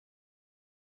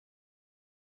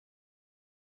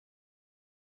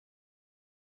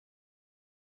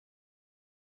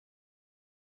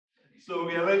So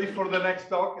we are ready for the next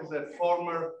talk. As a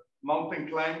former mountain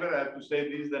climber, I have to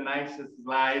say this is the nicest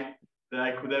slide that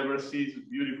I could ever see. It's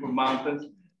beautiful mountains.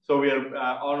 So we are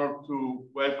honored to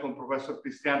welcome Professor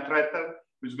Christiane Tretter,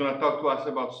 who's going to talk to us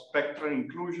about spectral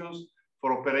inclusions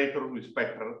for operators with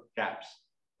spectral gaps.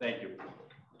 Thank you.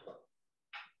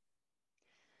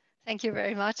 Thank you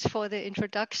very much for the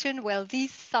introduction. Well,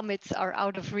 these summits are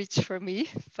out of reach for me,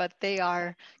 but they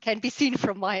can be seen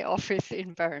from my office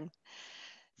in Bern.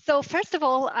 So first of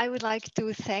all, I would like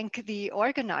to thank the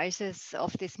organizers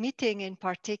of this meeting, in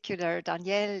particular,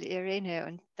 Danielle, Irene,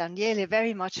 and Daniele,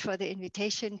 very much for the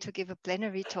invitation to give a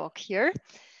plenary talk here.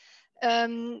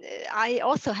 I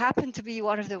also happen to be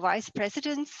one of the vice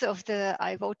presidents of the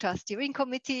IVOTA steering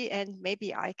committee, and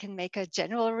maybe I can make a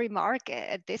general remark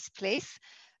at this place,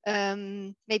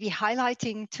 maybe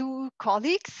highlighting two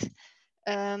colleagues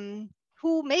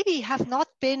who maybe have not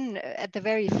been at the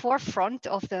very forefront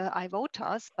of the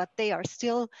IVOTAs, but they are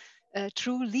still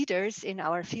true leaders in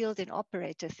our field in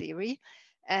operator theory.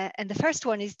 And the first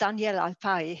one is Daniel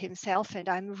Alpay himself, and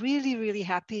I'm really, really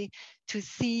happy to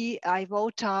see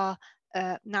IVOTA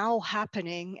now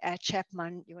happening at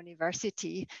Chapman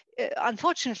University.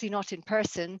 Unfortunately not in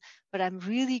person, but I'm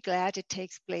really glad it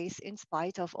takes place in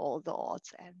spite of all the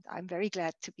odds, and I'm very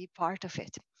glad to be part of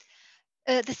it.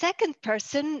 The second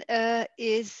person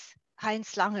is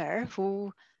Heinz Langer,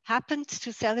 who happened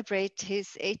to celebrate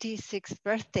his 86th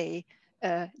birthday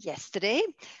yesterday.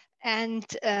 And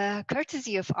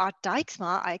courtesy of Art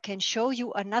Dijksma, I can show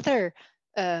you another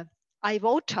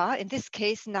IVOTA, in this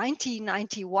case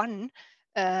 1991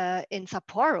 in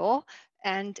Sapporo.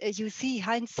 And you see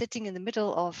Heinz sitting in the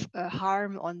middle of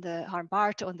Harm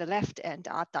Bart on the left and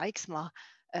Art Dijksma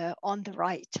on the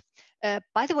right.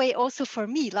 By the way, also for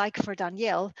me, like for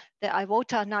Danielle, the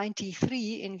IVOTA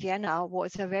 93 in Vienna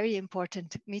was a very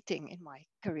important meeting in my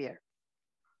career.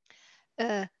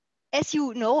 As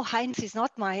you know, Heinz is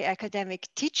not my academic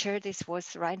teacher. This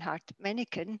was Reinhard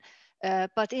Menneken.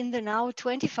 But in the now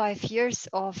 25 years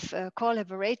of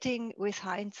collaborating with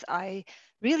Heinz, I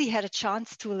really had a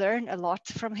chance to learn a lot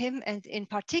from him. And in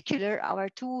particular, our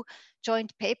two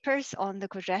joint papers on the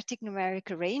quadratic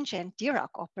numerical range and Dirac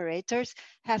operators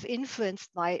have influenced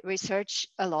my research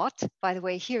a lot. By the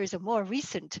way, here is a more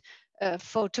recent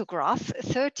photograph,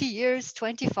 30 years,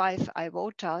 25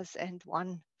 IVOTAs, and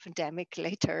one pandemic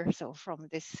later. So from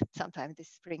sometime this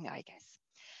spring, I guess.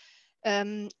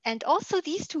 And also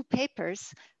these two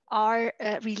papers are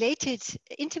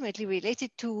intimately related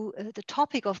to the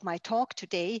topic of my talk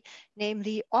today,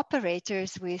 namely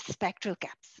operators with spectral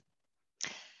gaps.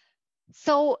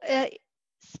 So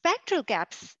spectral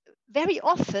gaps, very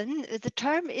often the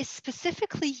term is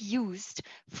specifically used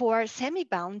for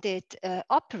semi-bounded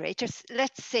operators,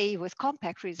 let's say with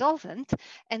compact resolvent,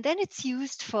 and then it's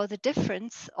used for the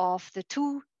difference of the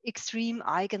two extreme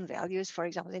eigenvalues, for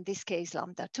example, in this case,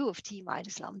 lambda 2 of t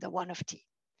minus lambda 1 of t.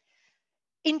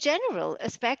 In general, a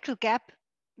spectral gap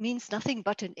means nothing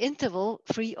but an interval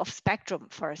free of spectrum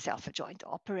for a self-adjoint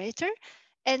operator.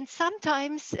 And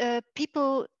sometimes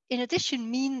people, in addition,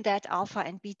 mean that alpha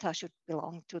and beta should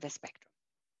belong to the spectrum.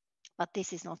 But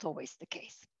this is not always the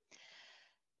case.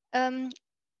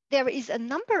 There is a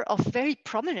number of very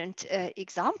prominent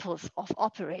examples of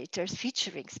operators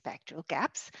featuring spectral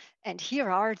gaps. And here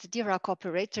are the Dirac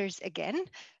operators again.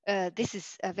 This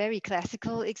is a very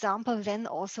classical example. Then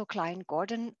also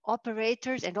Klein-Gordon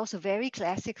operators, and also very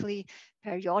classically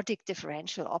periodic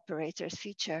differential operators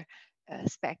feature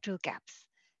spectral gaps.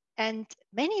 And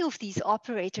many of these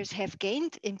operators have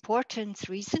gained importance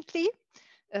recently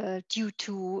due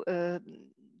to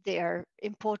their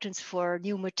importance for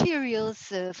new materials,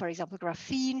 for example,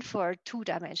 graphene for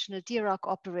two-dimensional Dirac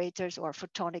operators, or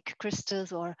photonic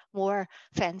crystals, or more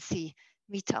fancy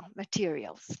meta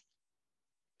materials.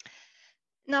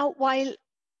 Now, while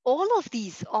all of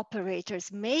these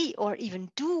operators may or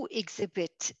even do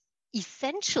exhibit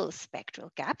essential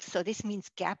spectral gaps, so this means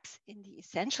gaps in the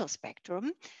essential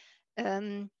spectrum,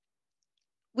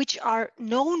 which are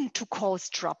known to cause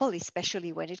trouble,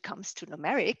 especially when it comes to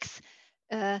numerics,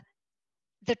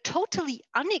 the totally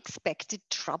unexpected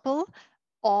trouble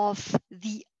of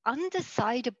the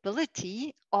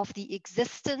undecidability of the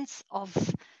existence of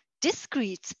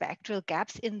discrete spectral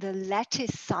gaps in the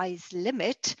lattice size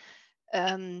limit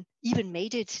even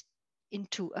made it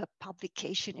into a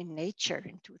publication in Nature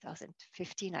in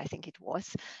 2015, I think it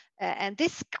was. And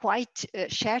this quite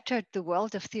shattered the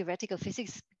world of theoretical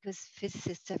physics, because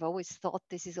physicists have always thought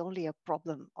this is only a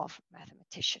problem of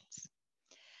mathematicians.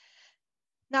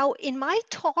 Now, in my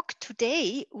talk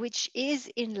today, which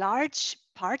is in large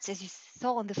parts, as you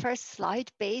saw on the first slide,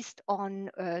 based on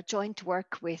joint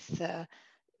work with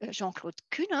Jean-Claude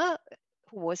Kühner,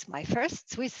 who was my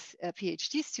first Swiss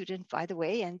PhD student, by the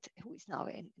way, and who is now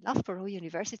in Loughborough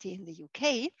University in the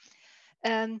UK,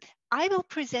 I will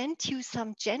present you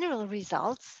some general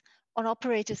results on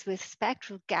operators with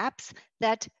spectral gaps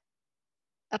that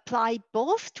apply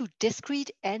both to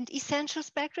discrete and essential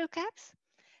spectral gaps,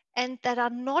 and that are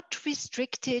not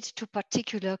restricted to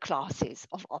particular classes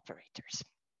of operators.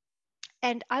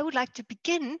 And I would like to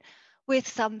begin with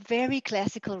some very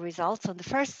classical results on the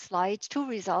first slide, two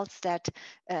results that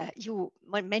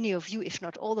many of you, if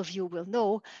not all of you, will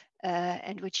know,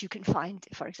 and which you can find,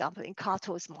 for example, in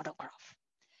Cato's monograph.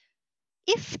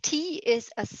 If T is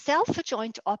a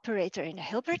self-adjoint operator in a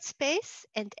Hilbert space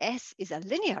and S is a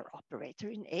linear operator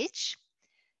in H,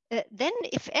 then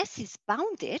if S is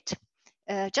bounded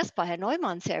just by a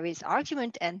Neumann series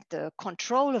argument and the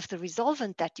control of the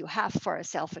resolvent that you have for a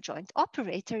self-adjoint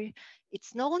operator,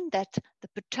 it's known that the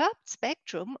perturbed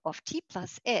spectrum of T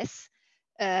plus S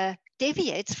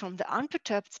deviates from the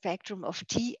unperturbed spectrum of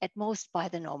T at most by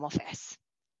the norm of S.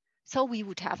 So we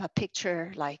would have a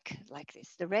picture like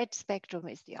this. The red spectrum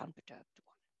is the unperturbed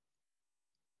one.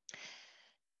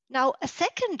 Now, a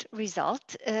second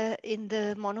result in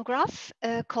the monograph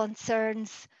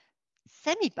concerns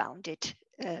semi-bounded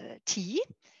T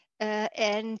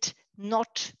and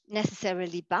not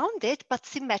necessarily bounded, but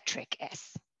symmetric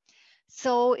S.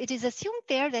 So it is assumed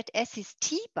there that S is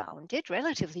T-bounded,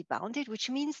 relatively bounded, which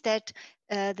means that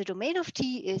the domain of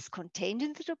T is contained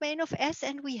in the domain of S,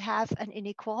 and we have an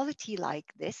inequality like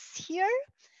this here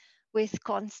with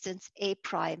constants A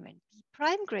prime and B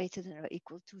prime greater than or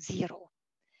equal to 0.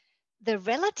 The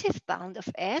relative bound of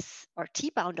S, or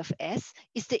T bound of S,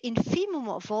 is the infimum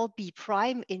of all B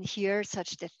prime in here,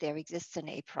 such that there exists an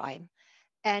A prime.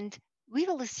 And we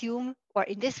will assume, or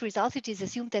in this result, it is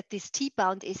assumed that this T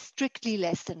bound is strictly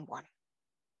less than 1.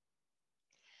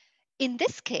 In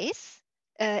this case,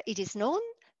 it is known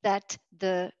that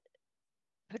the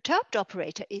perturbed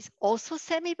operator is also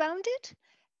semi-bounded,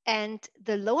 and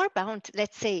the lower bound,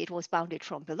 let's say it was bounded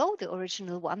from below the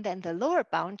original one, then the lower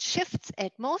bound shifts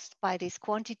at most by this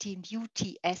quantity mu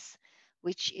Ts,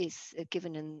 which is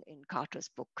given in Cato's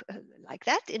book like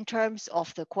that in terms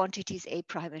of the quantities A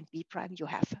prime and B prime you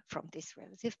have from this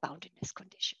relative boundedness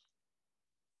condition.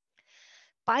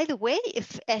 By the way,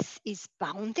 if S is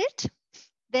bounded,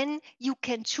 then you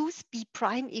can choose B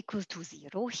prime equal to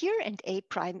 0 here and A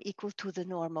prime equal to the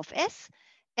norm of S.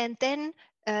 And then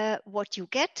what you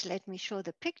get, let me show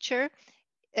the picture,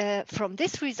 from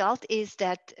this result is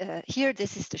that here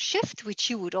this is the shift, which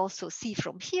you would also see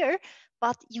from here,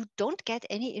 but you don't get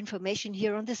any information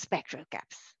here on the spectral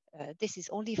gaps. This is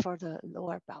only for the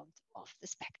lower bound of the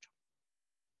spectrum.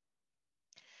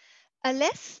 A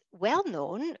less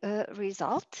well-known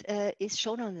result is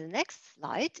shown on the next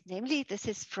slide, namely this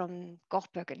is from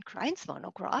Gochberg and Krein's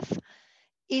monograph.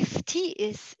 If T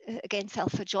is again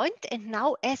self-adjoint and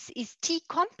now S is T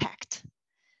compact.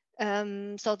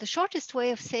 So the shortest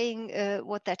way of saying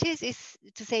what that is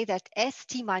to say that S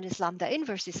T minus lambda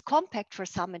inverse is compact for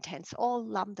some and hence all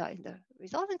lambda in the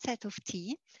resolvent set of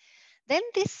T. Then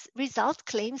this result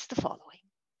claims the following.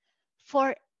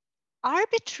 For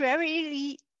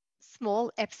arbitrarily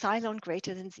small epsilon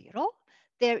greater than 0,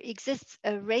 there exists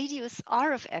a radius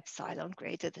r of epsilon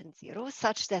greater than 0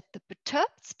 such that the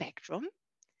perturbed spectrum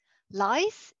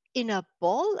lies in a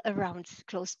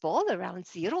closed ball around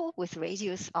 0 with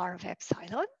radius r of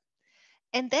epsilon.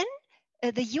 And then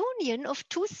the union of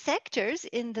two sectors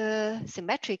in the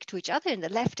symmetric to each other in the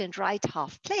left and right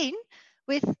half plane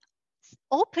with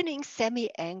opening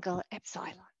semi-angle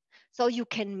epsilon. So you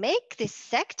can make this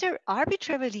sector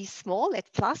arbitrarily small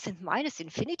at plus and minus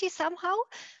infinity somehow,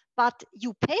 but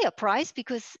you pay a price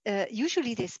because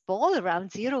usually this ball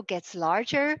around 0 gets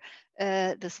larger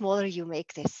the smaller you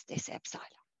make this epsilon.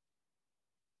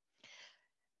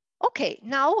 Okay,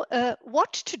 now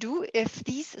what to do if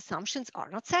these assumptions are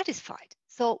not satisfied?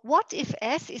 So what if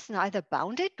S is neither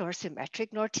bounded nor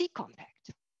symmetric nor T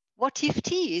compact? What if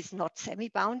T is not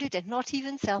semi-bounded and not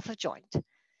even self-adjoint?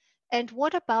 And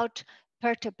what about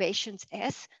perturbations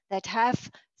S that have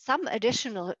some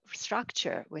additional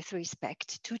structure with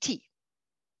respect to T?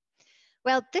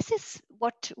 Well, this is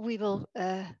what we will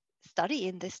study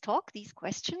in this talk, these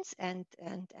questions, and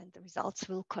the results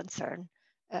will concern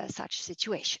such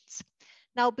situations.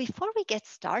 Now, before we get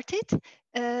started,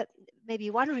 maybe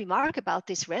one remark about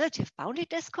this relative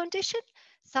boundedness condition.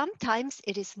 Sometimes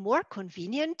it is more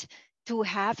convenient to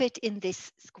have it in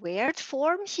this squared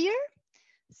form here.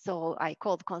 So I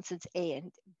call the constants A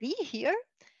and B here.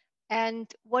 And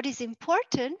what is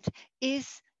important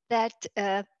is that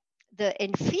the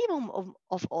infimum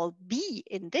of all B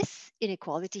in this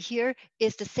inequality here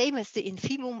is the same as the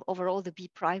infimum over all the B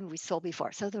prime we saw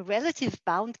before. So the relative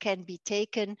bound can be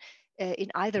taken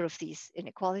in either of these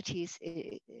inequalities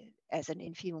as an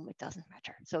infimum. It doesn't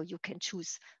matter. So you can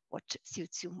choose what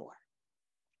suits you more.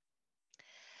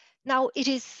 Now it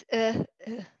is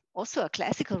also a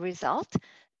classical result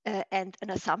and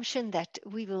an assumption that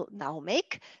we will now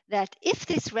make, that if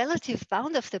this relative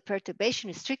bound of the perturbation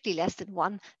is strictly less than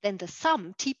 1, then the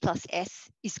sum T plus S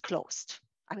is closed.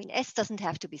 I mean, S doesn't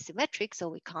have to be symmetric, so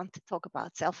we can't talk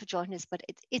about self-adjointness, but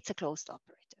it's a closed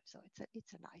operator, so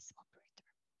it's a nice operator.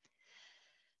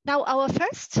 Now, our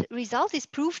first result is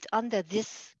proved under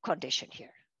this condition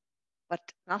here, but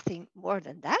nothing more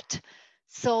than that.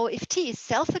 So if T is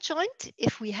self-adjoint,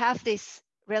 if we have this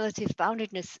relative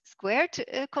boundedness squared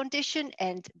condition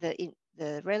and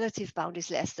the relative bound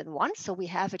is less than 1, so we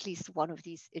have at least one of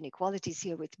these inequalities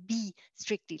here with B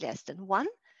strictly less than 1,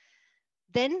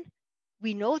 then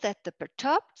we know that the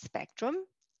perturbed spectrum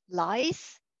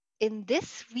lies in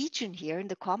this region here in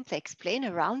the complex plane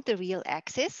around the real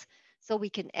axis. So we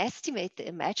can estimate the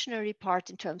imaginary part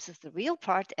in terms of the real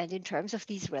part and in terms of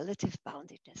these relative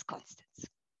boundedness constants.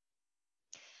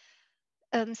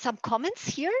 Some comments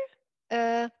here.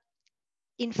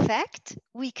 In fact,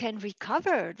 we can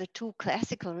recover the two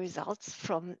classical results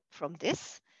from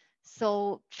this.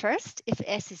 So first, if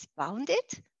S is bounded,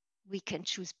 we can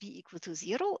choose B equal to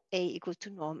 0, A equal to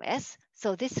norm S.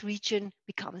 So this region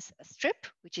becomes a strip,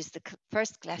 which is the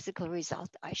first classical result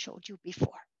I showed you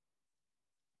before.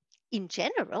 In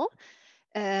general,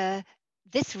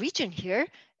 this region here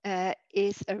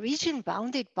is a region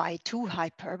bounded by two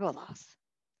hyperbolas.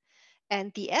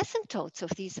 And the asymptotes of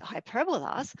these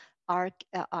hyperbolas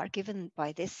are given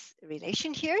by this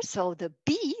relation here. So the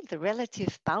B, the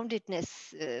relative boundedness,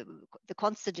 the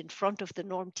constant in front of the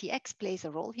norm Tx plays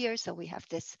a role here. So we have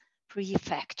this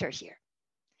prefactor here.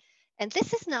 And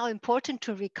this is now important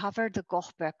to recover the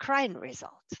Gochberg-Krein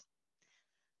result.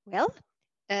 Well,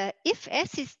 if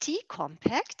S is T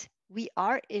compact, we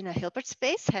are in a Hilbert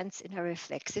space, hence in a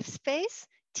reflexive space.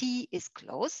 T is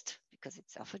closed because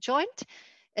it's self-adjoint.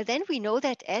 And then we know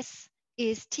that S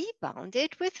is T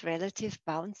bounded with relative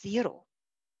bound 0.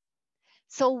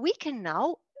 So we can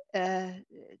now, the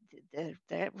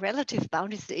relative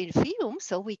bound is the infimum,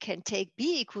 so we can take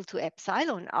B equal to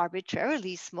epsilon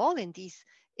arbitrarily small in these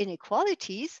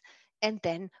inequalities, and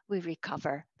then we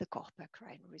recover the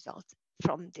Gochberg-Krein result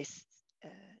from this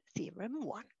theorem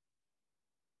 1.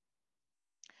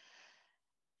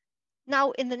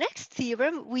 Now in the next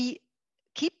theorem, we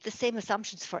keep the same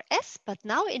assumptions for S, but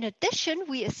now in addition,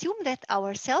 we assume that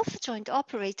our self-adjoint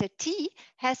operator T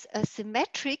has a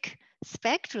symmetric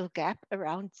spectral gap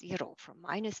around 0 from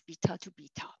minus beta to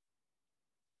beta.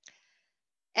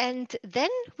 And then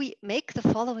we make the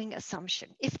following assumption.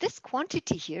 If this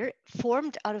quantity here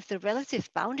formed out of the relative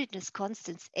boundedness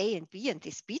constants A and B and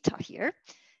this beta here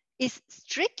is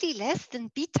strictly less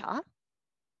than beta,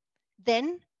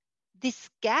 then this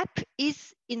gap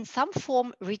is in some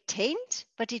form retained,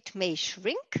 but it may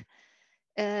shrink,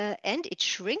 and it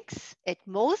shrinks at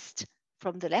most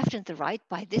from the left and the right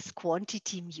by this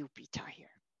quantity mu beta here.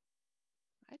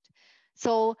 Right?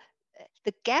 So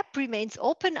the gap remains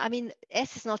open. I mean,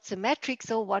 S is not symmetric,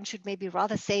 so one should maybe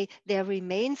rather say there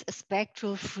remains a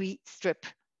spectral free strip,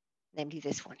 namely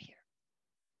this one here.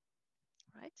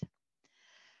 Right?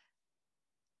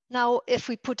 Now, if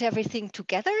we put everything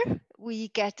together, we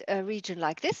get a region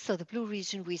like this. So the blue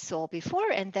region we saw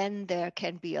before, and then there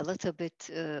can be a little bit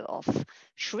of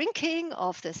shrinking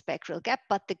of the spectral gap,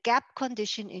 but the gap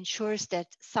condition ensures that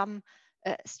some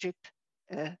strip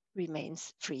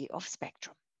remains free of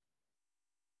spectrum.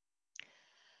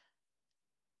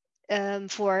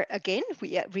 Again,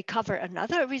 we recover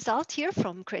another result here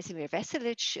from Krasimir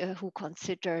Veselic, who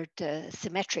considered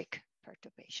symmetric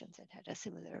perturbations and had a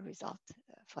similar result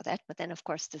for that. But then, of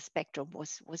course, the spectrum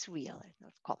was real and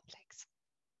not complex.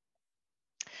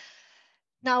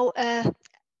 Now,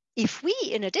 if we,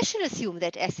 in addition, assume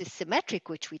that S is symmetric,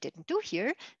 which we didn't do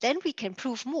here, then we can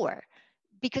prove more,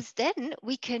 because then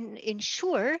we can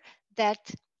ensure that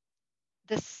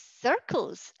the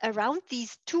circles around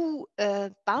these two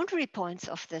boundary points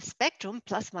of the spectrum,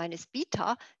 plus minus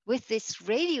beta, with this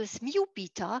radius mu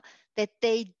beta, that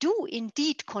they do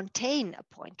indeed contain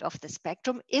a point of the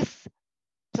spectrum if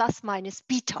plus minus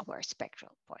beta were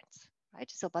spectral points, right?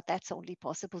 So, but that's only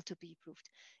possible to be proved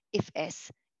if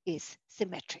S is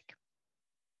symmetric.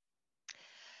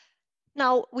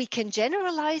 Now, we can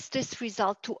generalize this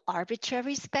result to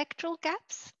arbitrary spectral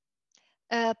gaps.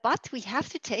 But we have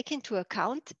to take into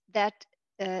account that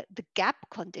the gap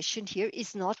condition here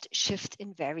is not shift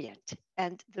invariant.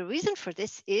 And the reason for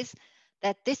this is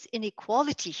that this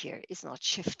inequality here is not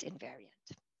shift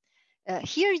invariant.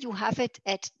 Here you have it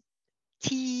at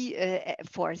t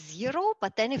for 0,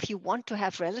 but then if you want to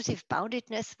have relative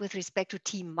boundedness with respect to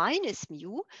t minus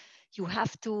mu, you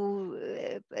have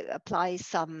to apply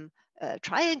some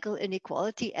triangle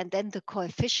inequality, and then the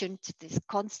coefficient, this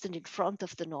constant in front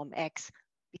of the norm x,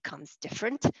 becomes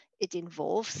different. It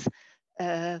involves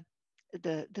the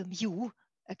mu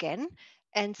again.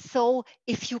 And so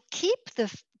if you keep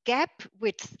the gap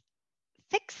width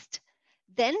fixed,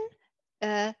 then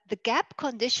the gap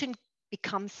condition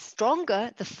becomes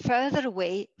stronger the further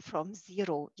away from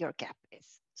 0 your gap is.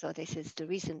 So this is the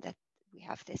reason that we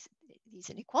have these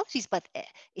inequalities, but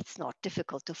it's not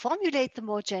difficult to formulate the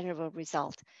more general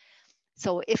result.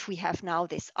 So if we have now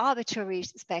this arbitrary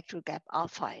spectral gap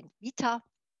alpha and beta,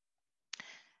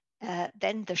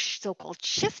 then the so-called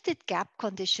shifted gap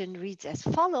condition reads as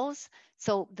follows.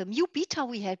 So the mu beta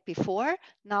we had before,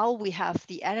 now we have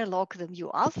the analog, the mu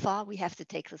alpha. We have to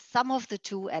take the sum of the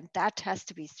two, and that has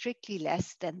to be strictly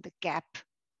less than the gap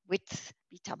width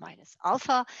beta minus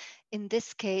alpha. In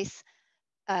this case,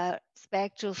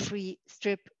 spectral free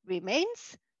strip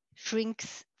remains,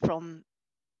 shrinks from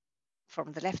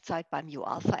the left side by mu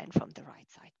alpha and from the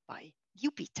right side by mu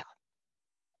beta.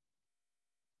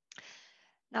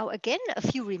 Now, again, a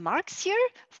few remarks here.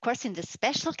 Of course, in the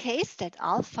special case that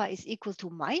alpha is equal to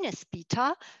minus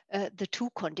beta, the two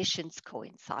conditions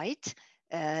coincide.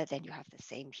 Then you have the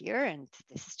same here, and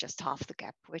this is just half the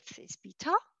gap width is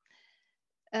beta.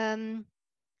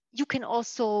 You can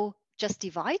also just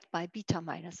divide by beta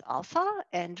minus alpha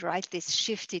and write this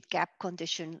shifted gap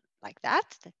condition like that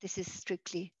this is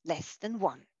strictly less than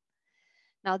 1.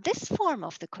 Now, this form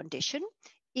of the condition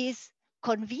is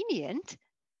convenient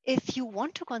if you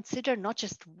want to consider not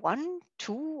just 1,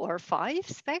 2, or 5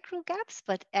 spectral gaps,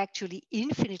 but actually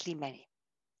infinitely many.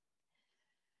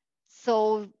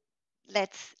 So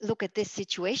let's look at this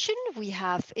situation. We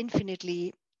have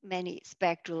infinitely many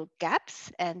spectral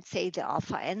gaps, and say the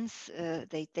alpha n's,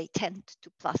 they tend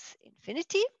to plus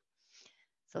infinity.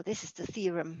 So this is the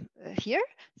theorem here.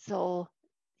 So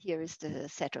here is the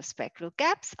set of spectral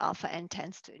gaps, alpha n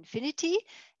tends to infinity.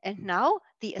 And now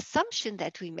the assumption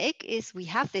that we make is we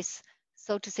have this,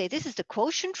 so to say, this is the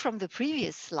quotient from the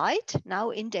previous slide,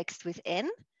 now indexed with n.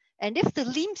 And if the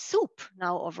Lim sup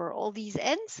now over all these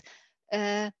n's,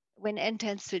 when n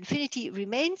tends to infinity,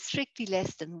 remains strictly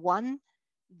less than 1,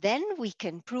 then we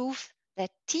can prove that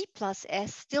t plus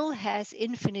s still has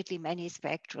infinitely many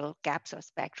spectral gaps or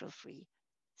spectral free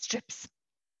strips.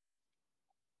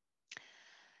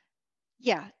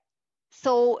 Yeah,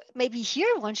 so maybe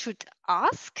here one should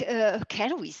ask,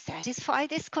 can we satisfy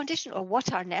this condition, or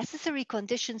what are necessary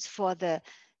conditions for the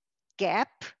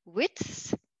gap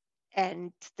widths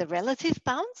and the relative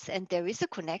bounds? And there is a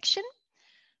connection.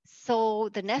 So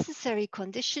the necessary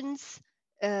conditions,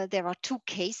 there are two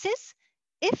cases.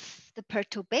 If the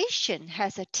perturbation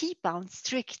has a t-bound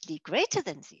strictly greater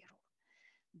than 0,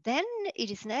 then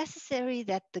it is necessary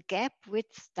that the gap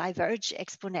widths diverge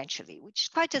exponentially, which is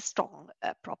quite a strong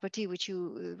property, which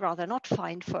you rather not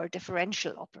find for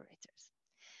differential operators.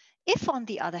 If, on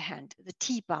the other hand, the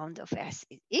t-bound of S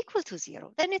is equal to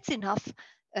 0, then it's enough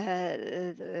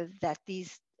that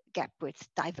these gap widths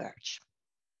diverge.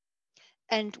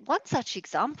 And one such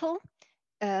example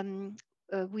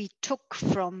we took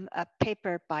from a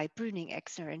paper by Brüning,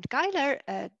 Exner, and Geiler.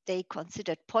 They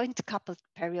considered point-coupled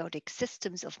periodic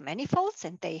systems of manifolds,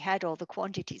 and they had all the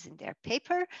quantities in their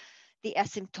paper, the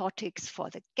asymptotics for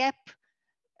the gap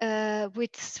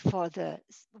widths, for the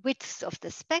widths of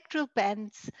the spectral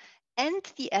bands, and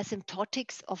the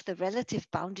asymptotics of the relative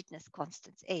boundedness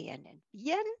constants AN and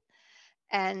BN.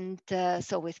 And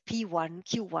so with P1,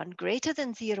 Q1 greater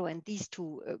than 0, and these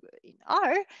two in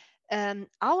R,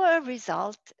 our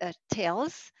result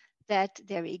tells that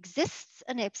there exists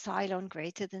an epsilon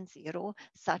greater than 0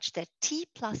 such that T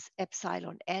plus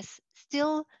epsilon S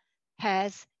still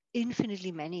has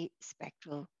infinitely many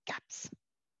spectral gaps.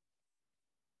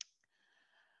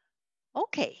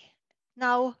 Okay,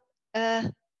 now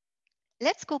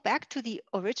let's go back to the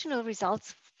original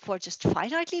results for just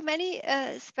finitely many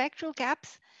spectral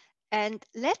gaps, and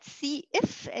let's see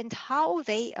if and how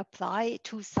they apply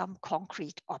to some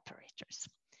concrete operators.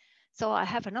 So I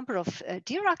have a number of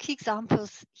Dirac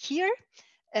examples here,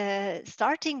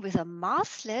 starting with a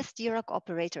massless Dirac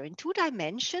operator in 2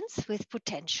 dimensions with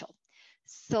potential.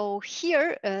 So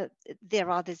here there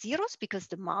are the zeros because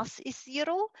the mass is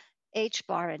 0, h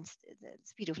bar and the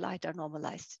speed of light are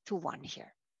normalized to 1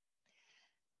 here.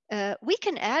 we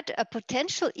can add a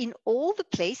potential in all the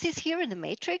places here in the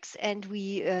matrix, and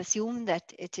we assume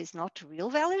that it is not real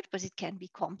valued, but it can be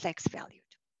complex valued.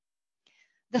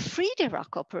 The free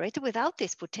Dirac operator without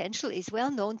this potential is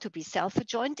well known to be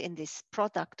self-adjoint in this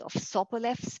product of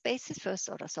Sobolev spaces, first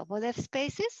order Sobolev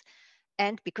spaces.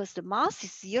 And because the mass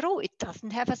is 0, it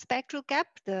doesn't have a spectral gap.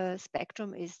 The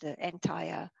spectrum is the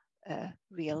entire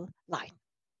real line.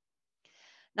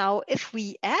 Now, if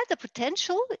we add a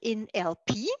potential in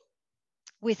LP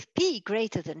with P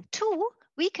greater than 2,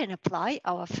 we can apply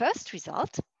our first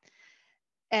result.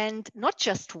 And not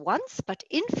just once, but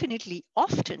infinitely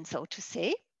often, so to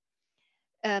say.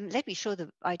 Let me show the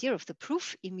idea of the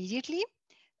proof immediately.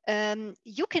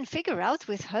 You can figure out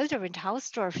with Hölder and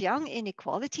Hausdorff-Young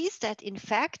inequalities that in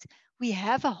fact we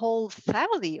have a whole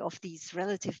family of these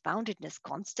relative boundedness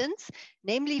constants,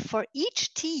 namely for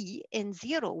each t in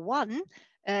 0, 1,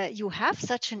 you have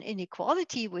such an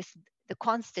inequality with the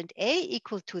constant a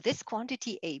equal to this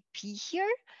quantity AP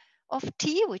here of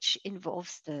t, which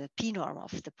involves the p norm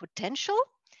of the potential,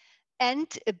 and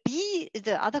b,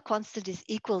 the other constant, is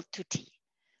equal to t.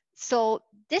 So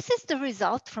this is the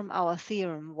result from our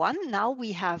theorem 1. Now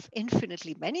we have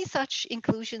infinitely many such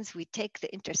inclusions. We take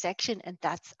the intersection, and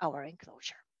that's our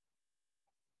enclosure.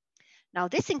 Now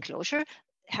this enclosure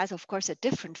has, of course, a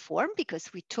different form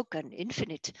because we took an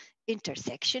infinite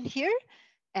intersection here.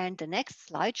 And the next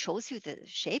slide shows you the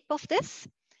shape of this.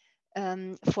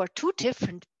 For two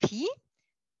different p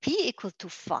equal to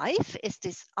 5 is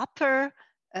this upper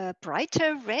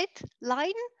brighter red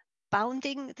line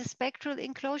bounding the spectral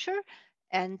enclosure,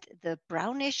 and the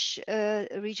brownish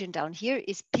region down here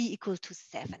is p equal to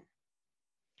 7.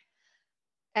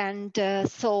 And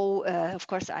of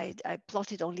course, I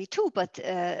plotted only 2, but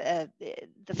the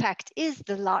fact is,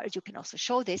 you can also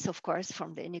show this, of course,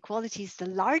 from the inequalities. The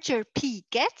larger p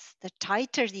gets, the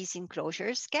tighter these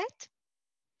enclosures get.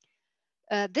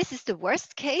 This is the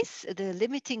worst case. The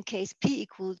limiting case p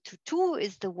equal to 2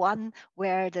 is the one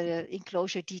where the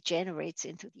enclosure degenerates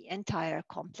into the entire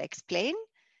complex plane.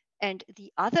 And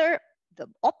the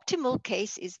optimal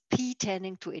case is p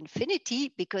tending to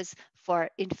infinity, because for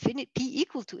p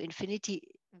equal to infinity,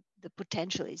 the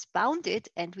potential is bounded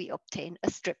and we obtain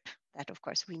a strip. That, of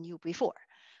course, we knew before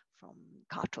from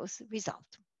Cato's result.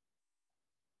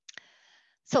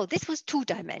 So this was 2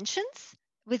 dimensions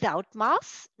without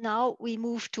mass. Now we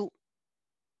move to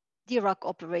Dirac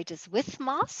operators with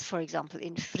mass, for example,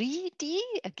 in 3D,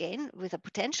 again, with a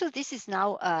potential. This is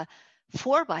now a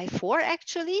 4x4,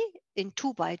 actually, in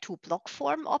 2x2 block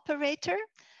form operator.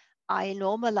 I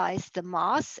normalize the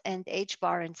mass and h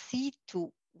bar and c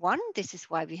to 1. This is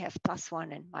why we have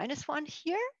 +1 and -1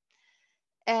 here.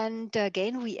 And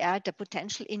again, we add the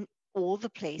potential in all the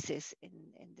places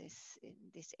in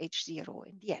this H0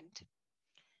 in the end.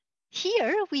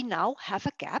 Here we now have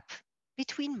a gap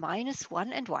between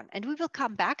 -1 and 1. And we will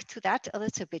come back to that a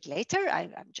little bit later.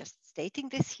 I'm just stating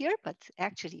this here, but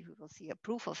actually we will see a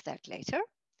proof of that later.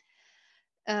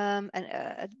 And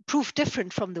a proof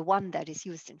different from the one that is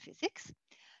used in physics.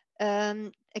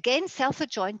 Again,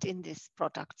 self-adjoint in this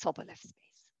product Sobolev space.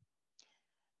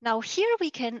 Now here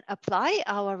we can apply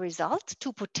our result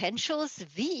to potentials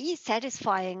V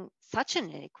satisfying such an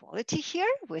inequality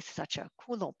here with such a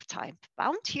Coulomb type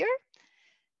bound here.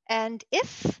 And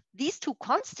if these two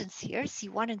constants here,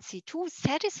 C1 and C2,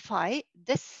 satisfy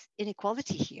this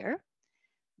inequality here,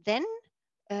 then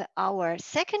our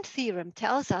second theorem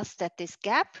tells us that this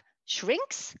gap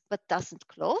shrinks but doesn't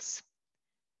close.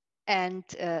 And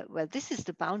well, this is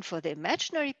the bound for the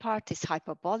imaginary part, this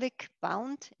hyperbolic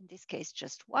bound, in this case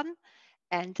just 1.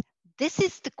 And this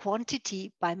is the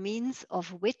quantity by means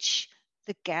of which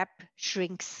the gap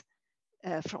shrinks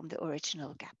from the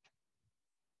original gap.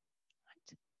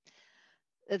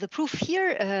 The proof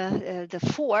here, the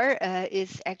 4,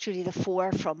 is actually the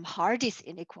 4 from Hardy's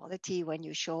inequality when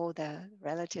you show the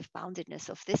relative boundedness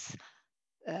of this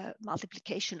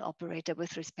multiplication operator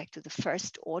with respect to the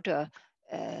first order.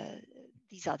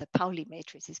 These are the Pauli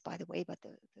matrices, by the way, but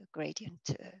the gradient,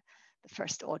 the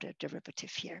first order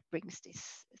derivative here brings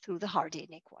this through the Hardy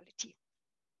inequality.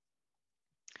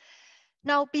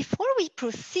 Now, before we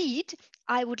proceed,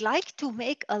 I would like to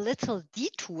make a little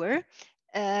detour.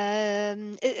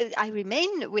 I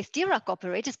remain with Dirac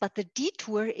operators, but the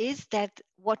detour is that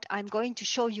what I'm going to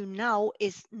show you now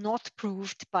is not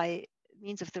proved by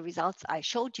means of the results I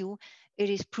showed you. It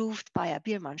is proved by a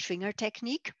Biermann-Schwinger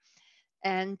technique.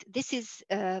 And this is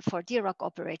for Dirac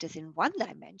operators in 1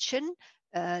 dimension.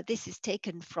 This is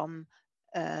taken from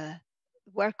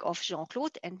work of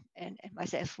Jean-Claude and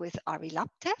myself with Ari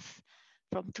Laptev.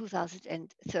 from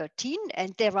 2013,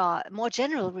 and there are more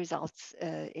general results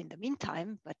in the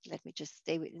meantime, but let me just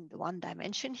stay within the one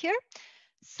dimension here.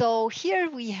 So here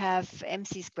we have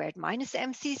mc squared minus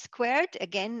mc squared.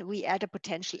 Again, we add a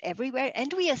potential everywhere,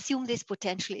 and we assume this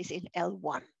potential is in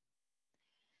L1.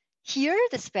 Here,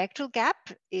 the spectral gap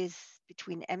is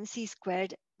between mc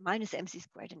squared minus mc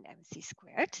squared and mc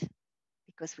squared,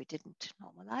 because we didn't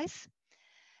normalize.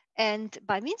 And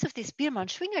by means of this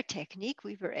Biermann-Schwinger technique,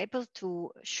 we were able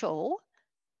to show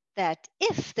that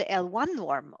if the L1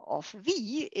 norm of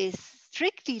V is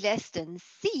strictly less than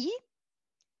C,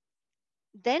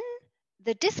 then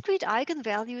the discrete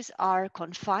eigenvalues are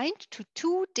confined to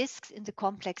two disks in the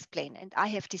complex plane. And I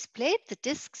have displayed the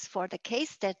disks for the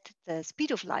case that the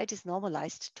speed of light is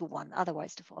normalized to 1.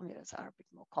 Otherwise, the formulas are a bit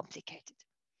more complicated.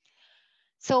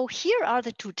 So here are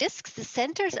the two disks. The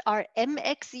centers are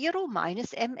mx0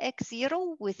 minus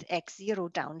mx0 with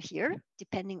x0 down here,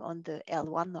 depending on the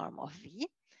L1 norm of V.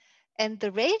 And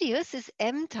the radius is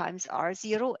m times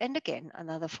r0, and again,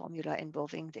 another formula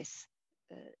involving this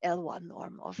L1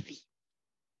 norm of V.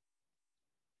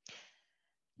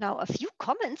 Now, a few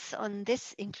comments on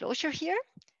this enclosure here.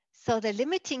 So the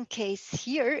limiting case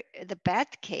here, the bad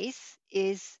case,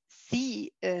 is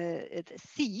C,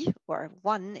 or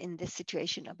 1 in this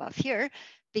situation above here,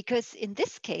 because in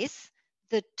this case,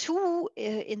 the two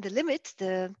in the limit,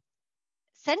 the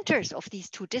centers of these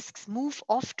two disks move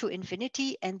off to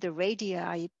infinity and the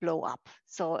radii blow up.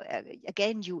 So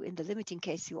again, in the limiting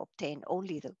case, you obtain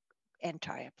only the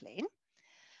entire plane.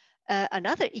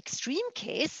 Another extreme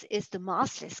case is the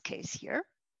massless case here.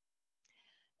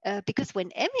 Because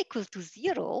when m equals to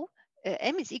 0,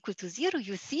 m is equal to 0,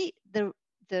 you see the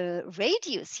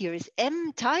radius here is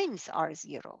m times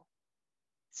r0.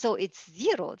 So it's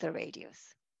 0, the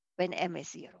radius, when m is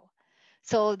 0.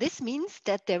 So this means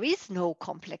that there is no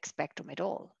complex spectrum at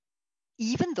all,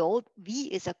 even though V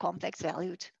is a complex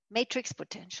valued matrix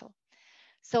potential.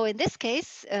 So in this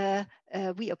case,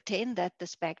 we obtain that the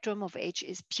spectrum of H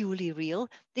is purely real.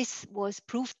 This was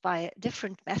proved by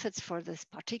different methods for this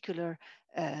particular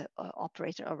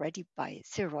operator already by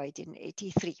Siroyd in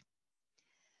 '83.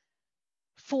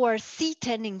 For C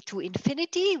tending to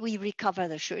infinity, we recover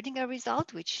the Schrödinger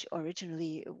result, which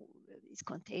originally is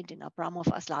contained in Abramov,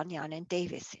 Aslanian, and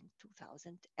Davis in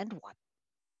 2001.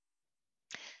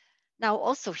 Now,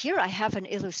 also here I have an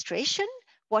illustration.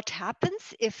 What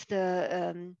happens if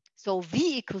the, so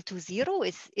V equal to 0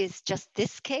 is just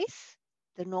this case.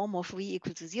 The norm of V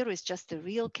equal to 0 is just the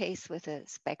real case with a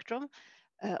spectrum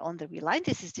on the real line.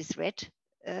 This is this red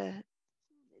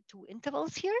two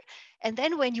intervals here. And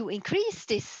then when you increase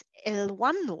this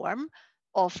L1 norm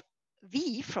of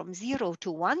V from 0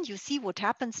 to 1, you see what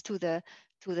happens to the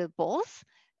balls,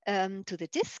 to the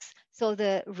disks. So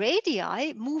the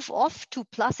radii move off to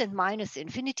plus and minus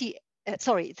infinity.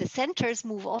 The centers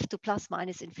move off to plus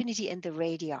minus infinity and the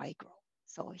radii grow.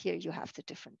 So here you have the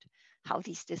different, how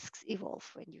these disks evolve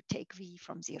when you take V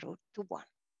from 0 to 1.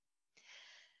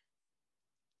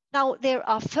 Now, there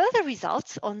are further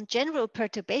results on general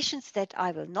perturbations that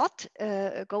I will not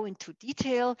go into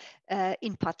detail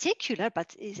in particular,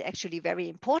 but is actually very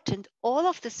important. All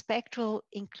of the spectral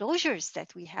enclosures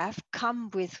that we have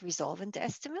come with resolvent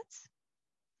estimates.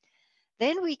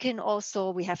 Then we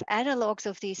have analogs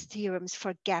of these theorems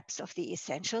for gaps of the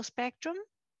essential spectrum.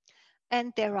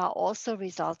 And there are also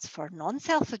results for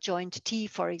non-selfadjoint T,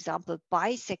 for example,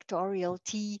 bisectorial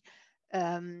T,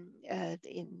 in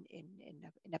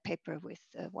a paper with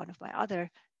one of my other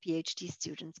PhD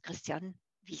students, Christiane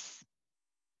Tretter.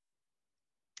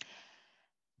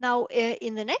 Now,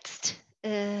 in the next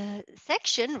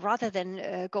section, rather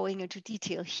than going into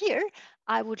detail here,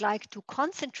 I would like to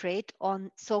concentrate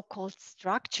on so-called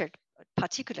structured,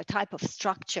 particular type of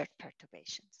structured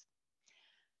perturbations.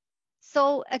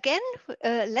 So again,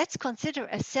 let's consider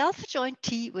a self-adjoint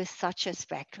T with such a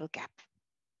spectral gap.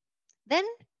 Then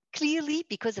clearly,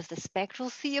 because of the spectral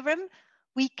theorem,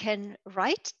 we can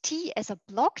write T as a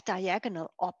block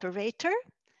diagonal operator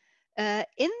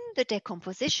in the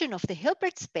decomposition of the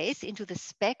Hilbert space into the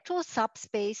spectral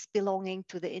subspace belonging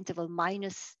to the interval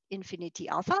minus infinity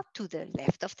alpha to the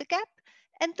left of the gap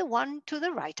and the one to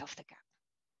the right of the gap,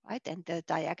 right? And the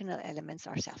diagonal elements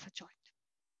are self-adjoint.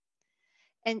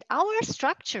 And our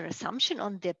structure assumption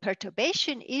on the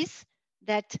perturbation is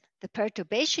that the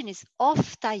perturbation is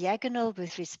off diagonal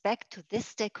with respect to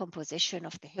this decomposition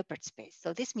of the Hilbert space.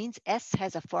 So this means S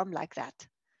has a form like that.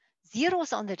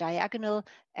 Zeros on the diagonal,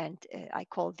 and I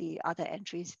call the other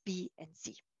entries B and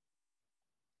C.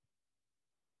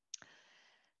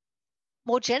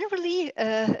 More generally,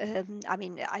 I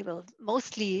mean, I will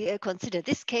mostly consider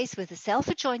this case with a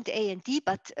self-adjoint A and D,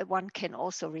 but one can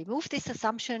also remove this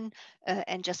assumption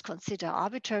and just consider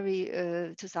arbitrary,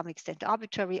 to some extent,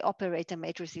 arbitrary operator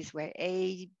matrices where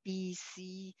A, B,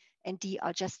 C, and D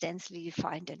are just densely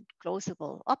defined and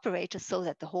closable operators, so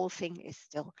that the whole thing is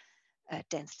still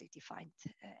densely defined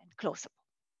and closable.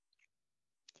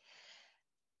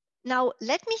 Now,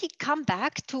 let me come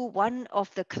back to one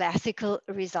of the classical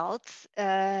results,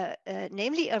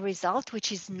 namely a result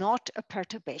which is not a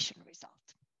perturbation result.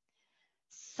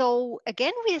 So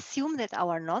again, we assume that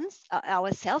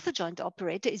our self-adjoint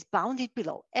operator is bounded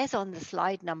below, as on the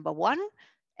slide number 1,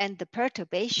 and the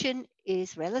perturbation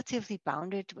is relatively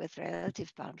bounded with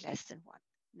relative bound less than 1.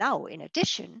 Now, in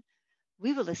addition,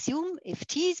 we will assume if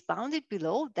T is bounded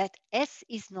below that S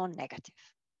is non-negative.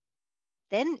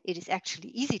 Then it is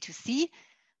actually easy to see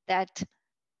that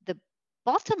the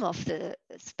bottom of the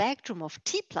spectrum of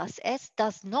T plus S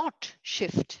does not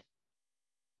shift.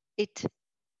 It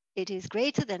is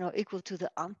greater than or equal to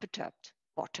the unperturbed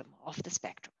bottom of the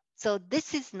spectrum. So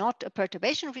this is not a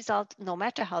perturbation result. No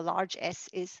matter how large S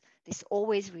is, this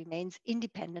always remains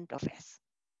independent of S.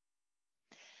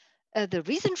 The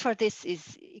reason for this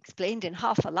is explained in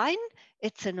half a line.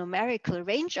 It's a numerical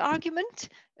range argument,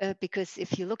 because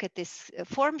if you look at this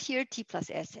form here, T plus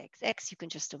SXX, you can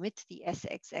just omit the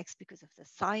SXX because of the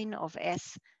sign of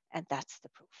S, and that's the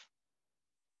proof.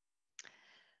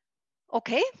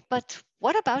 Okay, but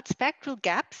what about spectral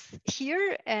gaps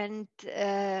here, and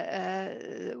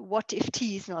what if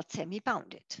T is not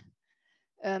semi-bounded?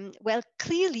 Well,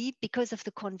 clearly, because of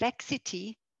the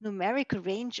convexity, numerical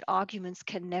range arguments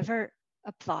can never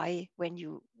apply when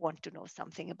you want to know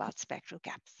something about spectral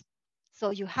gaps. So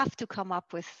you have to come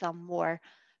up with some more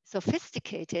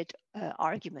sophisticated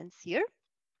arguments here.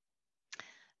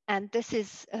 And this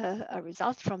is a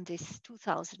result from this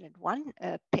 2001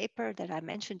 paper that I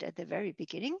mentioned at the very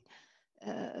beginning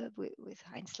with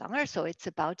Heinz Langer. So it's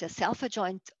about a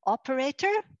self-adjoint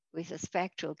operator with a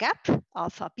spectral gap,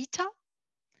 alpha beta.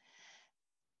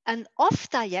 An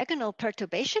off-diagonal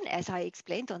perturbation, as I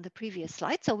explained on the previous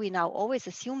slide. So we now always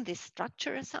assume this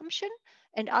structure assumption,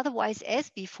 and otherwise, as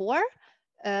before,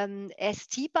 S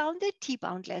T-bounded,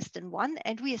 T-bound less than 1,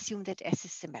 and we assume that S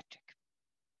is symmetric.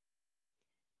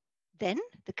 Then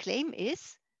the claim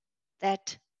is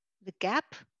that the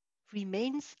gap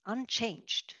remains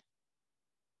unchanged.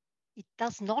 It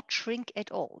does not shrink at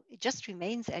all. It just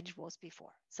remains as it was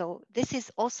before. So this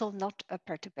is also not a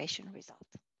perturbation result.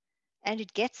 And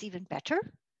it gets even better.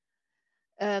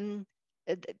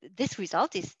 This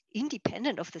result is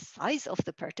independent of the size of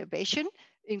the perturbation,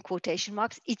 in quotation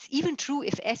marks. It's even true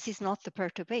if S is not the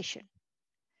perturbation.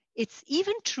 It's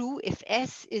even true if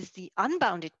S is the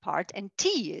unbounded part and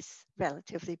T is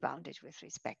relatively bounded with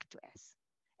respect to S.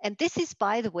 And this is,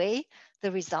 by the way,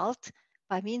 the result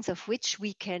by means of which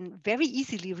we can very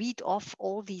easily read off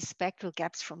all these spectral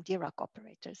gaps from Dirac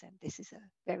operators. And this is a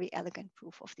very elegant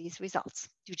proof of these results.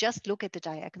 You just look at the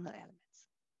diagonal elements.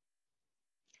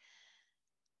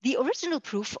 The original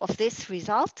proof of this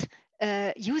result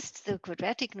used the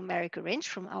quadratic numerical range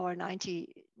from our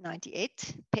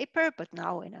 1998 paper, but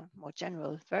now in a more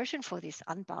general version for these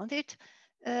unbounded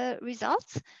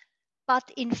results. But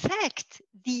in fact,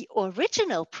 the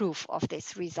original proof of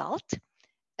this result,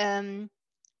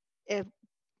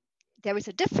 there is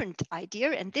a different idea,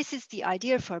 and this is the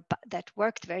idea that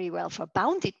worked very well for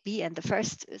bounded B, and the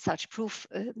first such proof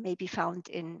may be found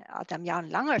in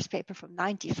Damian Langer's paper from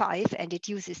 95, and it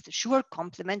uses the Schur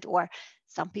complement, or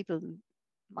some people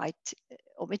might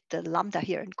omit the lambda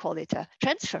here and call it a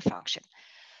transfer function.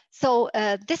 So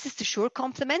this is the Schur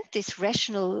complement, this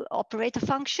rational operator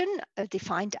function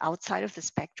defined outside of the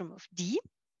spectrum of D.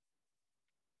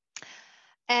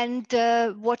 And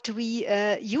what we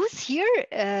use here,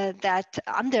 that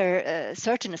under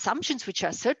certain assumptions, which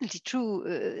are certainly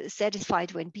true,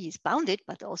 satisfied when B is bounded,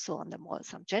 but also under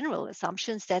some general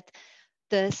assumptions, that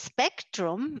the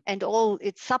spectrum and all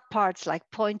its subparts like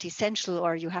point essential,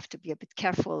 or you have to be a bit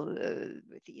careful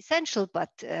with the essential, but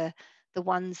the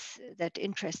ones that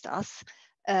interest us,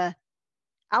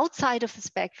 outside of the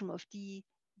spectrum of D,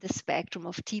 the spectrum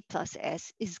of T plus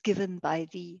S is given by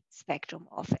the spectrum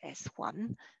of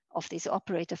S1, of this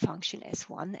operator function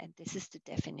S1, and this is the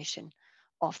definition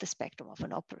of the spectrum of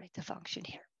an operator function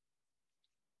here.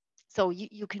 So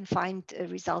you can find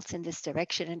results in this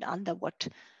direction and under what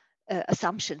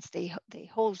assumptions they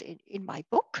hold in my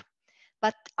book.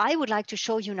 But I would like to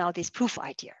show you now this proof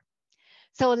idea.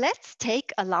 So let's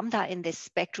take a lambda in this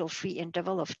spectral free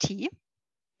interval of T.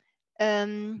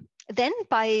 Then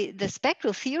by the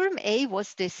spectral theorem, A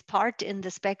was this part in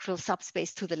the spectral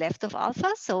subspace to the left of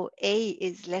alpha. So A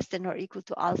is less than or equal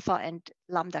to alpha and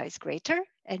lambda is greater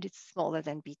and it's smaller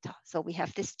than beta. So we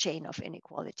have this chain of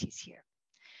inequalities here.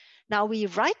 Now we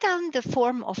write down the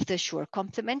form of the Schur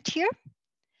complement here.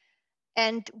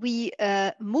 And we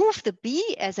move the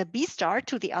B as a B star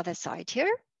to the other side here.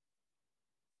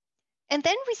 And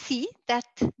then we see that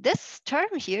this term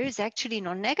here is actually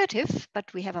non-negative,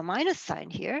 but we have a minus sign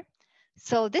here.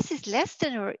 So this is less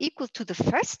than or equal to the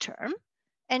first term.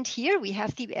 And here we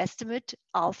have the estimate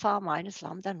alpha minus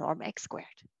lambda norm x squared.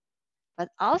 But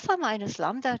alpha minus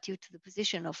lambda due to the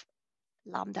position of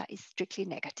lambda is strictly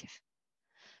negative.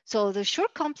 So the Schur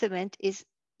complement is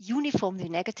uniformly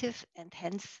negative and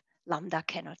hence lambda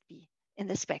cannot be in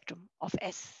the spectrum of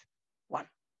S1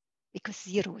 because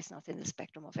 0 is not in the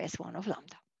spectrum of S1 of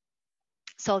lambda.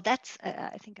 So that's,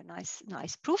 I think, a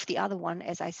nice proof. The other one,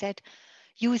 as I said,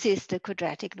 uses the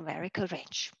quadratic numerical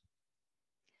range.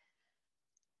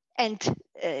 And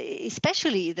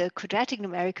especially the quadratic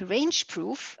numerical range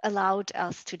proof allowed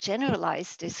us to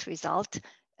generalize this result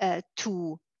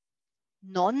to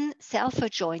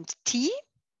non-selfadjoint T.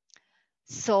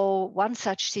 So one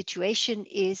such situation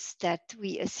is that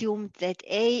we assume that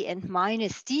A and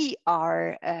minus D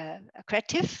are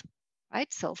accretive,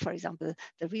 right? So for example,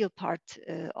 the real part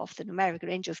of the numerical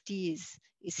range of D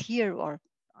is here, or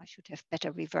I should have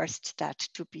better reversed that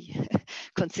to be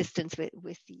consistent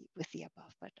with the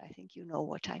above, but I think you know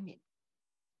what I mean.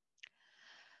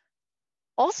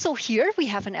 Also here we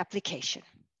have an application.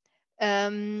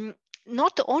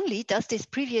 Not only does this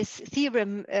previous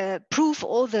theorem prove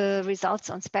all the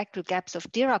results on spectral gaps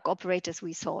of Dirac operators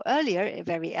we saw earlier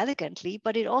very elegantly,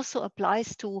 but it also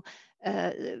applies to,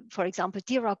 for example,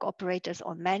 Dirac operators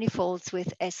on manifolds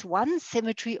with S1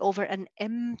 symmetry over an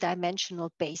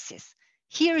m-dimensional basis.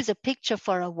 Here is a picture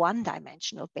for a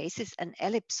one-dimensional basis, an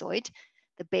ellipsoid.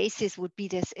 The basis would be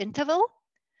this interval.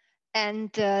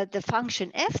 And the function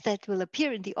f that will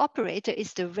appear in the operator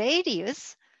is the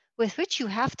radius with which you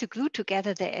have to glue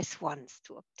together the S1s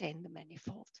to obtain the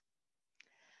manifold.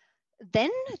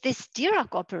 Then this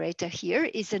Dirac operator here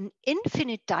is an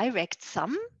infinite direct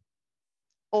sum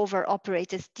over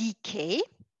operators dk,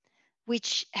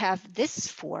 which have this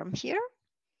form here.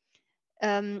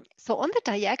 So on the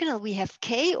diagonal, we have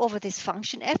k over this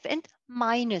function f and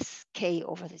minus k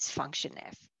over this function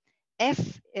f.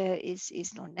 F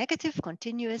is non-negative,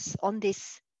 continuous on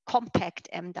this compact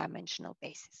m-dimensional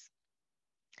basis.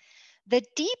 The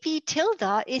dB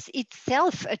tilde is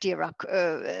itself a Dirac,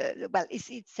 is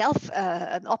itself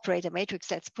an operator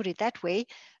matrix, let's put it that way.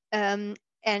 And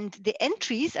the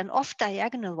entries, an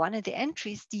off-diagonal one, and the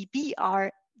entries dB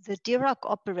are the Dirac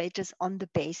operators on the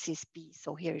basis B.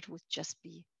 So here it would just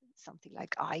be something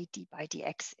like I d by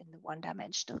dx in the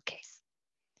one-dimensional case.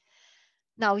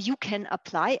 Now you can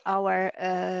apply our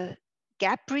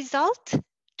gap result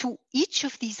to each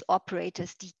of these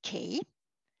operators dk.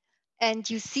 And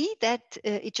you see that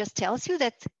it just tells you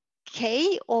that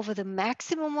k over the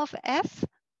maximum of f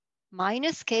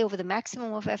minus k over the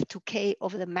maximum of f to k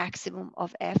over the maximum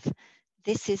of f.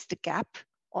 This is the gap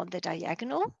on the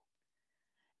diagonal.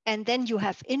 And then you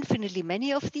have infinitely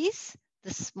many of these.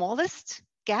 The smallest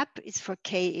gap is for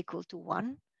k equal to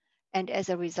 1. And as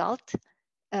a result,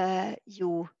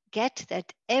 you get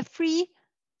that every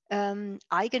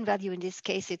eigenvalue, in this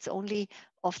case, it's only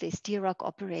of this Dirac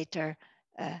operator,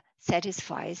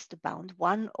 satisfies the bound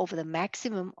 1 over the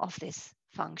maximum of this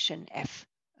function f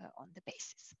on the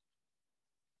basis.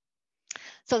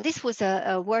 So this was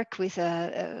a work with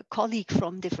a colleague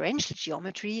from differential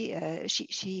geometry.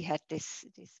 She had this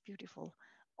beautiful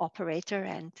operator,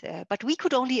 and but we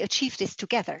could only achieve this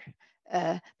together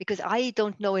because I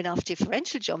don't know enough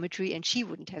differential geometry, and she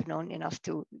wouldn't have known enough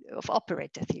of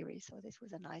operator theory. So this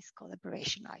was a nice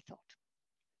collaboration, I thought.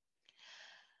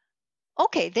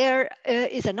 Okay, there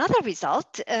is another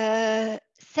result,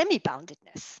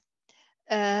 semi-boundedness.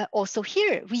 Also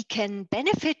here, we can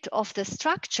benefit of the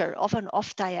structure of an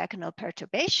off-diagonal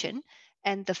perturbation.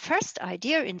 And the first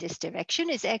idea in this direction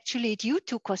is actually due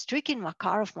to Kostrygin,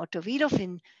 Makarov, Motovilov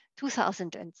in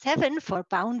 2007 for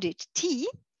bounded T.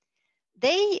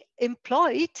 They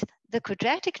employed the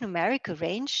quadratic numerical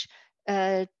range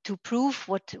to prove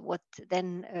what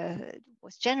then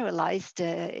was generalized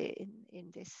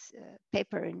in this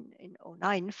paper in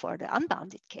 2009 for the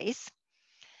unbounded case,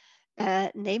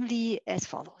 namely as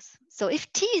follows. So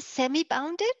if T is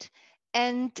semi-bounded,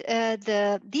 and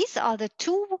these are the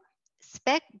two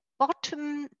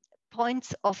bottom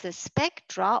points of the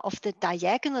spectra of the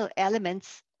diagonal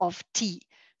elements of T.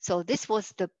 So this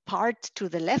was the part to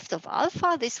the left of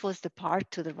alpha, this was the part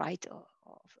to the right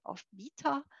of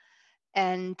beta.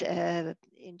 And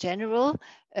in general,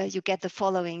 you get the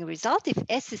following result. If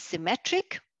S is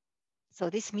symmetric, so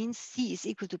this means C is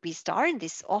equal to B star in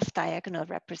this off-diagonal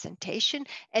representation.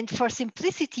 And for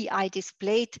simplicity, I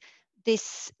displayed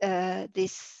this,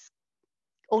 this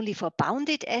only for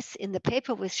bounded S in the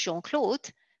paper with Jean-Claude.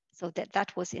 So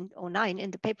that was in 09.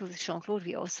 In the paper with Jean-Claude,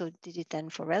 we also did it then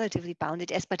for relatively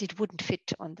bounded S, but it wouldn't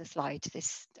fit on the slide,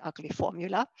 this ugly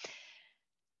formula.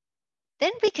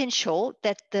 Then we can show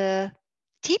that the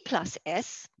T plus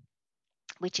S,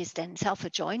 which is then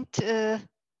self-adjoint,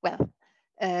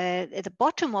 at the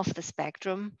bottom of the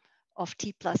spectrum of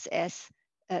T plus S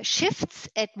shifts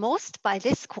at most by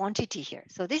this quantity here.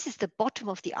 So this is the bottom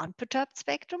of the unperturbed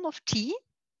spectrum of T.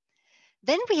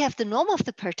 Then we have the norm of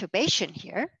the perturbation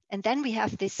here, and then we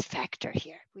have this factor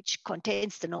here, which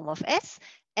contains the norm of S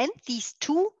and these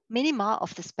two minima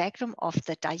of the spectrum of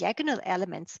the diagonal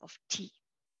elements of T.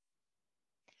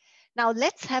 Now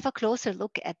let's have a closer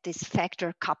look at this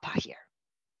factor kappa here.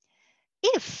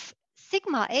 If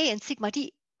sigma A and sigma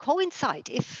D coincide,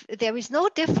 if there is no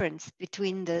difference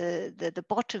between the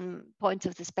bottom points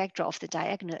of the spectra of the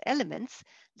diagonal elements,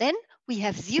 then we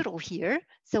have 0 here.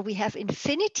 So we have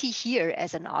infinity here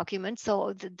as an argument.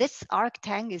 So this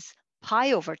arctang is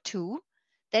pi over 2.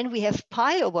 Then we have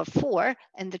pi over 4,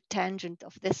 and the tangent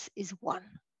of this is 1.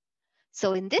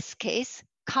 So in this case,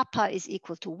 kappa is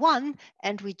equal to 1,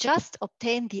 and we just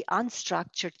obtain the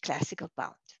unstructured classical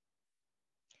bound.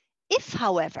 If,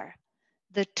 however,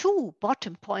 the two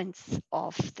bottom points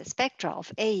of the spectra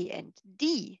of A and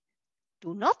D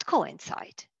do not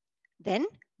coincide, then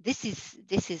this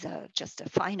is just a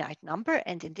finite number,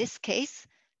 and in this case,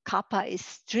 kappa is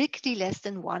strictly less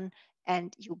than 1,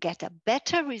 and you get a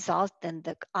better result than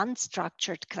the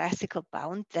unstructured classical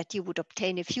bound that you would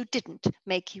obtain if you didn't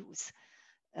make use.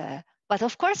 But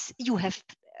of course, you have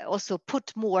also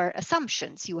put more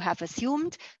assumptions. You have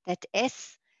assumed that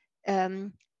S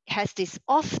has this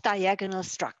off-diagonal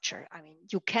structure. I mean,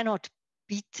 you cannot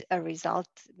beat a result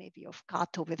maybe of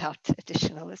Kato without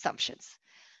additional assumptions.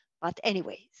 But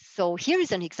anyway, so here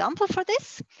is an example for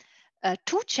this. A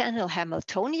two-channel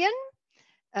Hamiltonian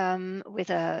with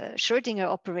a Schrödinger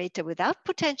operator without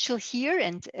potential here,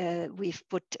 and we've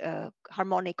put a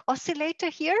harmonic oscillator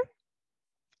here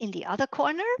in the other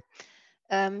corner.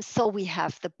 So we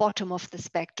have the bottom of the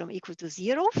spectrum equal to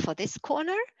 0 for this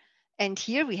corner. And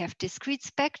here we have discrete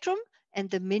spectrum, and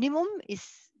the minimum is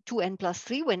 2n plus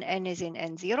 3 when n is in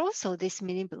n0. So this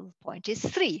minimal point is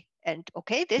 3. And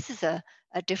okay, this is a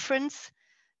difference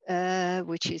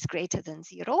which is greater than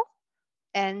 0.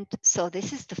 And so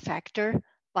this is the factor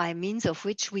by means of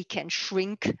which we can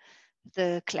shrink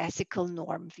the classical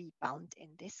norm V bound in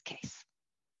this case.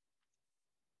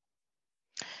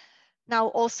 Now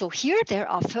also here there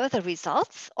are further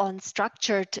results on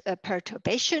structured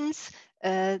perturbations,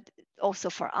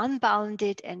 also for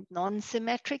unbounded and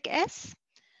non-symmetric S.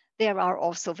 There are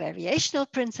also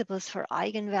variational principles for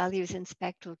eigenvalues in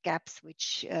spectral gaps,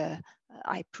 which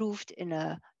I proved in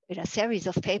a series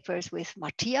of papers with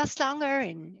Matthias Langer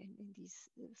in these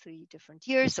 3 different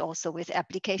years, also with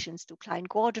applications to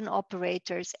Klein-Gordon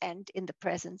operators and in the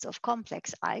presence of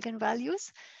complex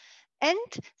eigenvalues. And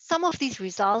some of these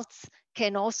results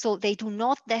can also, they do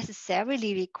not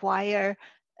necessarily require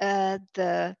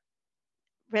the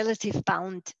relative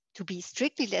bound to be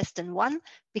strictly less than 1,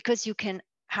 because you can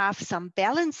have some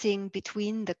balancing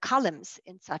between the columns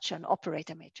in such an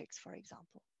operator matrix, for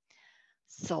example.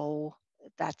 So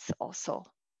that's also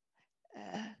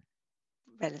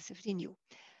relatively new.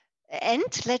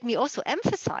 And let me also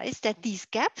emphasize that these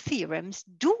gap theorems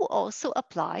do also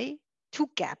apply to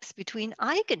gaps between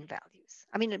eigenvalues.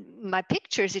 I mean, in my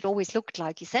pictures, it always looked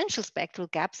like essential spectral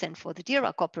gaps, and for the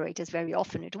Dirac operators, very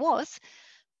often it was,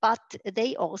 but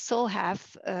they also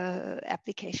have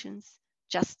applications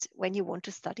just when you want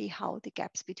to study how the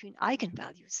gaps between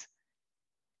eigenvalues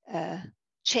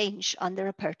change under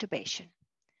a perturbation.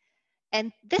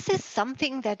 And this is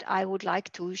something that I would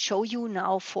like to show you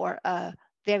now for a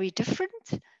very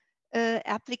different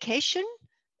application,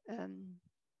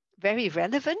 very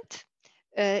relevant.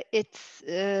 It's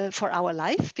for our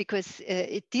life because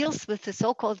it deals with the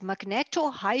so-called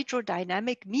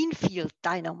magneto-hydrodynamic mean field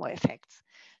dynamo effects.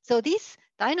 So these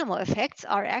dynamo effects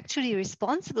are actually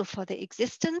responsible for the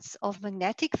existence of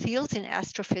magnetic fields in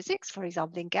astrophysics, for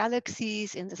example, in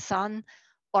galaxies, in the sun,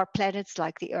 or planets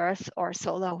like the Earth or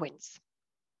solar winds.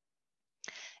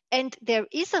 And there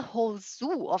is a whole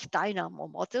zoo of dynamo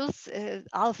models,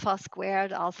 alpha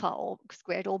squared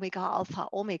omega, alpha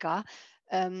omega,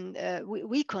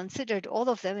 we considered all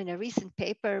of them in a recent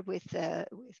paper with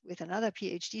another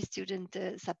PhD student,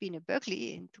 Sabine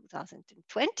Böckli, in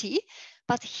 2020.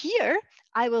 But here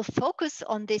I will focus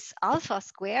on this alpha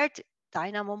squared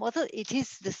dynamo model. It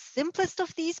is the simplest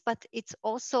of these, but it's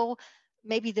also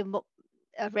maybe the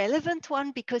relevant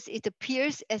one because it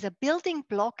appears as a building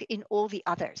block in all the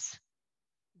others.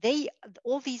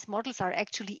 All these models are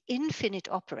actually infinite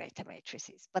operator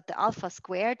matrices, but the alpha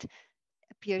squared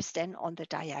appears then on the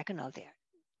diagonal there.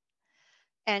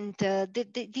 And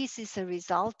this is a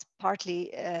result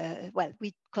partly, well,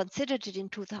 we considered it in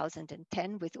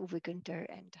 2010 with Uwe Günther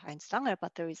and Heinz Langer,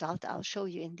 but the result I'll show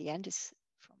you in the end is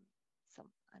from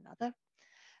another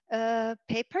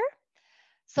paper.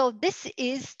 So this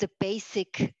is the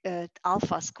basic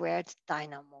alpha squared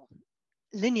dynamo,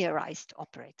 linearized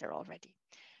operator already.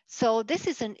 So this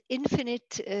is an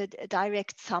infinite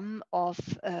direct sum of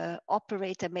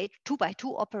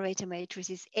 2x2 operator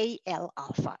matrices AL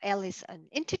alpha. L is an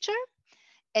integer,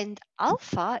 and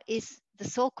alpha is the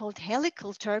so-called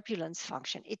helical turbulence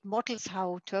function. It models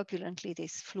how turbulently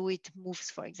this fluid moves,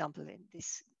 for example, in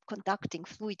this conducting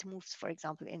fluid moves, for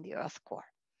example, in the Earth core.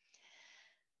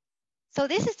 So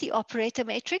this is the operator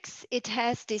matrix. It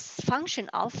has this function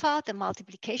alpha, the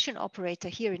multiplication operator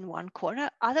here in one corner.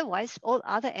 Otherwise, all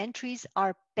other entries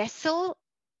are Bessel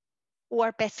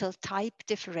or Bessel type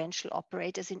differential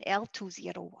operators in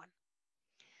L201.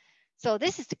 So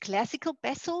this is the classical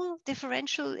Bessel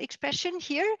differential expression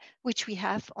here, which we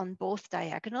have on both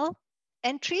diagonal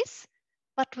entries,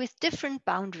 but with different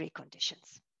boundary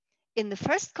conditions. In the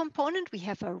first component, we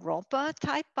have a Robber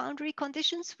type boundary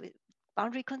condition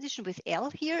with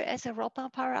L here as a Robber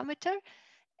parameter.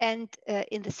 And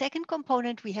in the second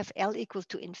component, we have L equal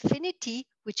to infinity,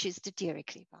 which is the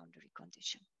Dirichlet boundary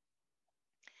condition.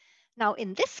 Now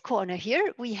in this corner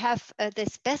here, we have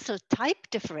this Bessel type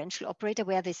differential operator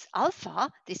where this alpha,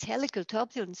 this helical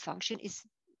turbulence function, is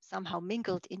somehow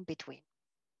mingled in between.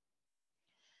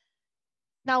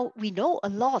 Now we know a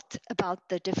lot about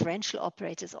the differential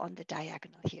operators on the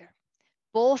diagonal here.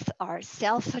 Both are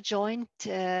self-adjoint,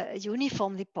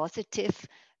 uniformly positive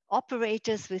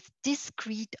operators with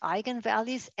discrete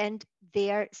eigenvalues, and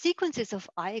their sequences of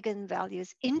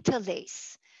eigenvalues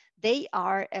interlace. They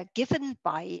are given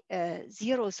by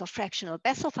zeros of fractional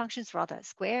Bessel functions, rather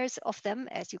squares of them,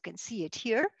 as you can see it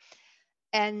here.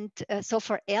 And so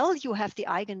for L, you have the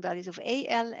eigenvalues of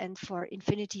AL, and for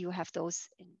infinity, you have those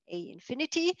in A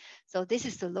infinity. So this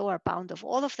is the lower bound of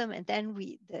all of them. And then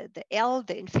the L,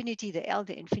 the infinity,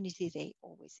 they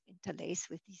always interlace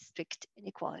with these strict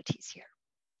inequalities here.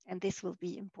 And this will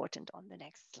be important on the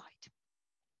next slide.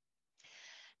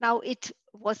 Now it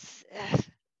was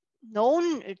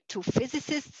known to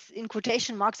physicists in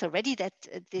quotation marks already that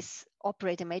this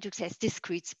operator matrix has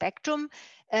discrete spectrum.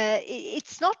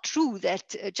 It's not true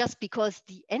that just because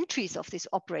the entries of this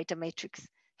operator matrix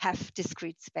have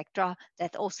discrete spectra,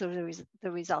 that also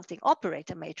the resulting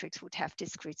operator matrix would have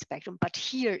discrete spectrum. But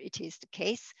here it is the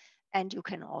case, and you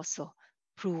can also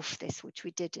prove this, which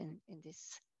we did in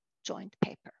this joint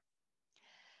paper.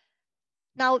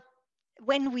 Now,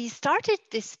 when we started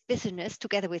this business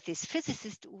together with this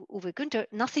physicist, Uwe Günther,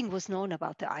 nothing was known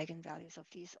about the eigenvalues of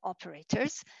these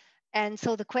operators. And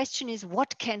so the question is,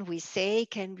 what can we say?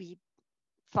 Can we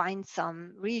find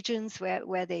some regions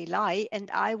where they lie? And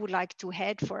I would like to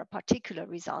head for a particular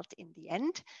result in the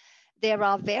end. There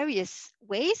are various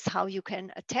ways how you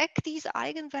can attack these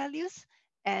eigenvalues.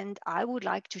 And I would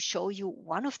like to show you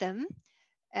one of them.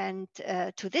 And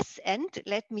to this end,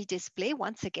 let me display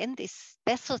once again this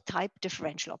Bessel type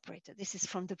differential operator. This is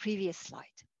from the previous slide.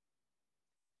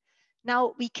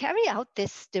 Now we carry out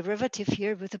this derivative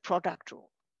here with the product rule.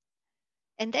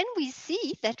 And then we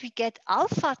see that we get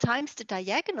alpha times the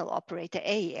diagonal operator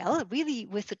AL, really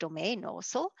with the domain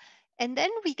also. And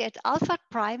then we get alpha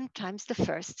prime times the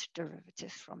first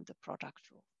derivative from the product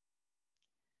rule.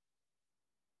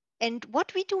 And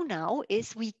what we do now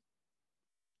is we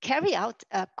carry out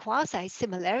a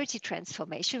quasi-similarity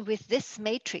transformation with this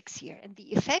matrix here. And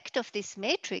the effect of this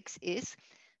matrix is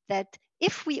that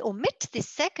if we omit this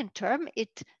second term,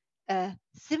 it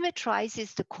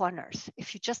symmetrizes the corners,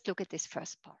 if you just look at this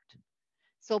first part.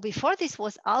 So before this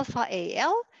was alpha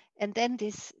AL, and then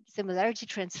this similarity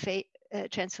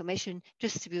transformation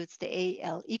distributes the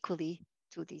AL equally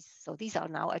to these. So these are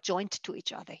now adjoint to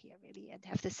each other here, really, and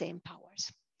have the same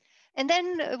powers. And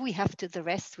then we have the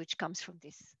rest, which comes from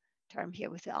this term here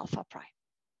with the alpha prime.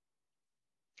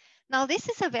 Now, this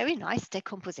is a very nice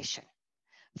decomposition.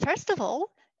 First of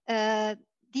all,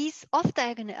 these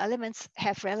off-diagonal elements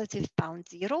have relative bound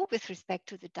 0 with respect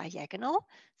to the diagonal.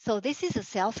 So this is a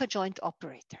self-adjoint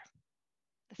operator.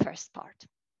 the first part.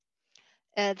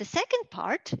 The second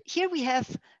part, here we have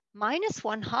minus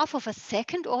 1/2 of a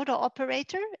second order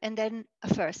operator and then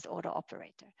a first order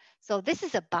operator. So this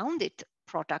is a bounded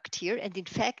product here. And in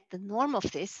fact, the norm of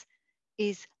this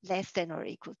is less than or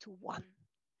equal to 1.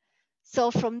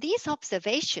 So from these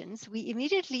observations, we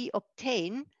immediately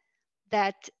obtain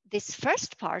that this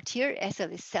first part here,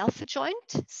 SL is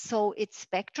self-adjoint, so its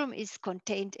spectrum is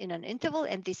contained in an interval,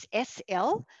 and this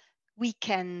SL, we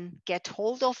can get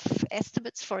hold of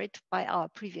estimates for it by our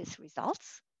previous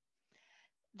results.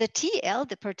 The TL,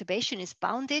 the perturbation, is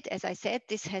bounded. As I said,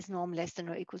 this has norm less than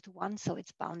or equal to 1, so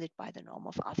it's bounded by the norm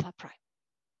of alpha prime.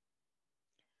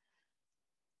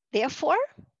 Therefore,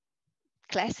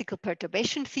 classical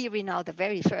perturbation theory, now the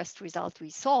very first result we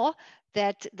saw,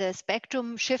 that the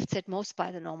spectrum shifts at most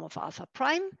by the norm of alpha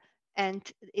prime,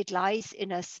 and it lies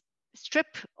in a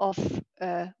strip of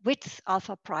width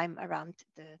alpha prime around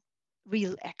the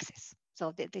real axis.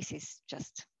 So this is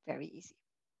just very easy.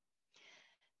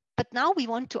 But now we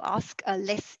want to ask a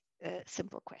less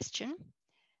simple question,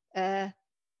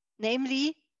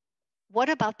 namely, what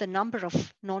about the number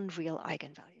of non-real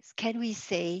eigenvalues? Can we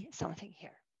say something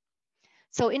here?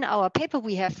 So in our paper,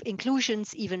 we have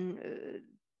inclusions even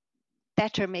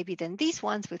better maybe than these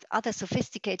ones with other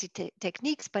sophisticated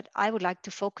techniques, but I would like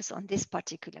to focus on this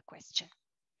particular question.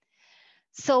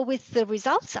 So with the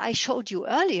results I showed you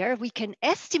earlier, we can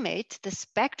estimate the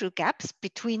spectral gaps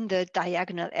between the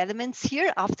diagonal elements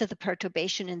here after the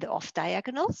perturbation in the off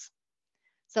diagonals.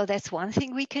 So that's one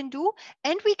thing we can do.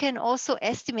 And we can also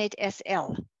estimate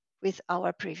SL with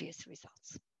our previous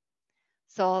results.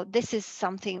 So this is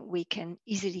something we can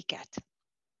easily get.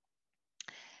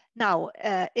 Now,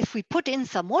 if we put in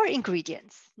some more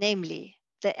ingredients, namely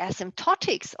the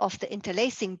asymptotics of the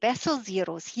interlacing Bessel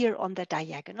zeros here on the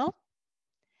diagonal,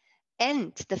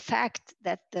 and the fact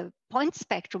that the point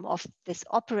spectrum of this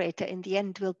operator in the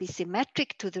end will be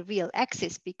symmetric to the real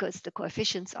axis because the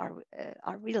coefficients are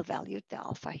real valued, the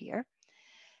alpha here,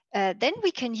 then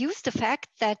we can use the fact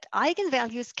that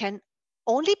eigenvalues can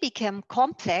only become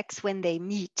complex when they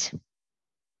meet.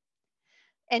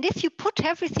 And if you put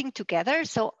everything together,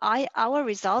 so our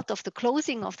result of the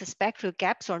closing of the spectral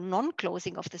gaps or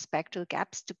non-closing of the spectral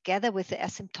gaps together with the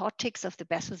asymptotics of the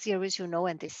Bessel zeros, you know,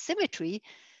 and this symmetry,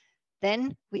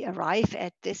 then we arrive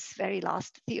at this very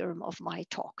last theorem of my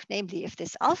talk. Namely, if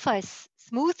this alpha is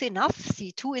smooth enough,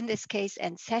 C2 in this case,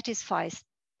 and satisfies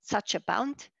such a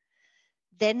bound,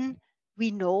 then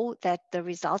we know that the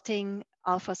resulting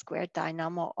alpha squared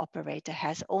dynamo operator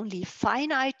has only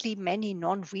finitely many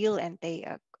non-real, and they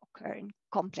occur in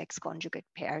complex conjugate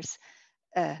pairs,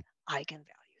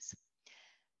 eigenvalues.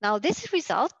 Now, this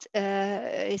result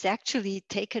is actually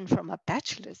taken from a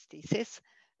bachelor's thesis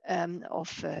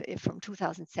from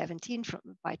 2017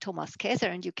 by Thomas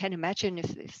Käser, and you can imagine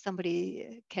if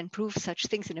somebody can prove such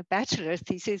things in a bachelor's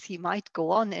thesis, he might go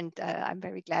on, and I'm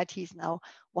very glad he's now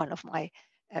one of my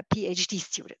PhD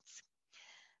students.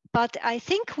 But I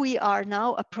think we are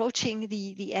now approaching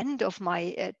the end of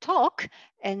my talk,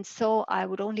 and so I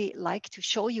would only like to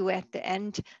show you at the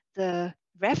end the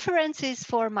references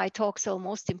for my talk. So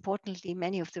most importantly,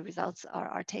 many of the results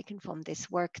are taken from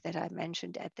this work that I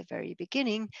mentioned at the very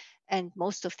beginning, and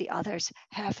most of the others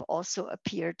have also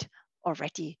appeared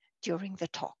already during the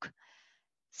talk.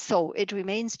 So it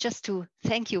remains just to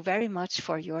thank you very much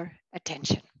for your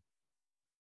attention.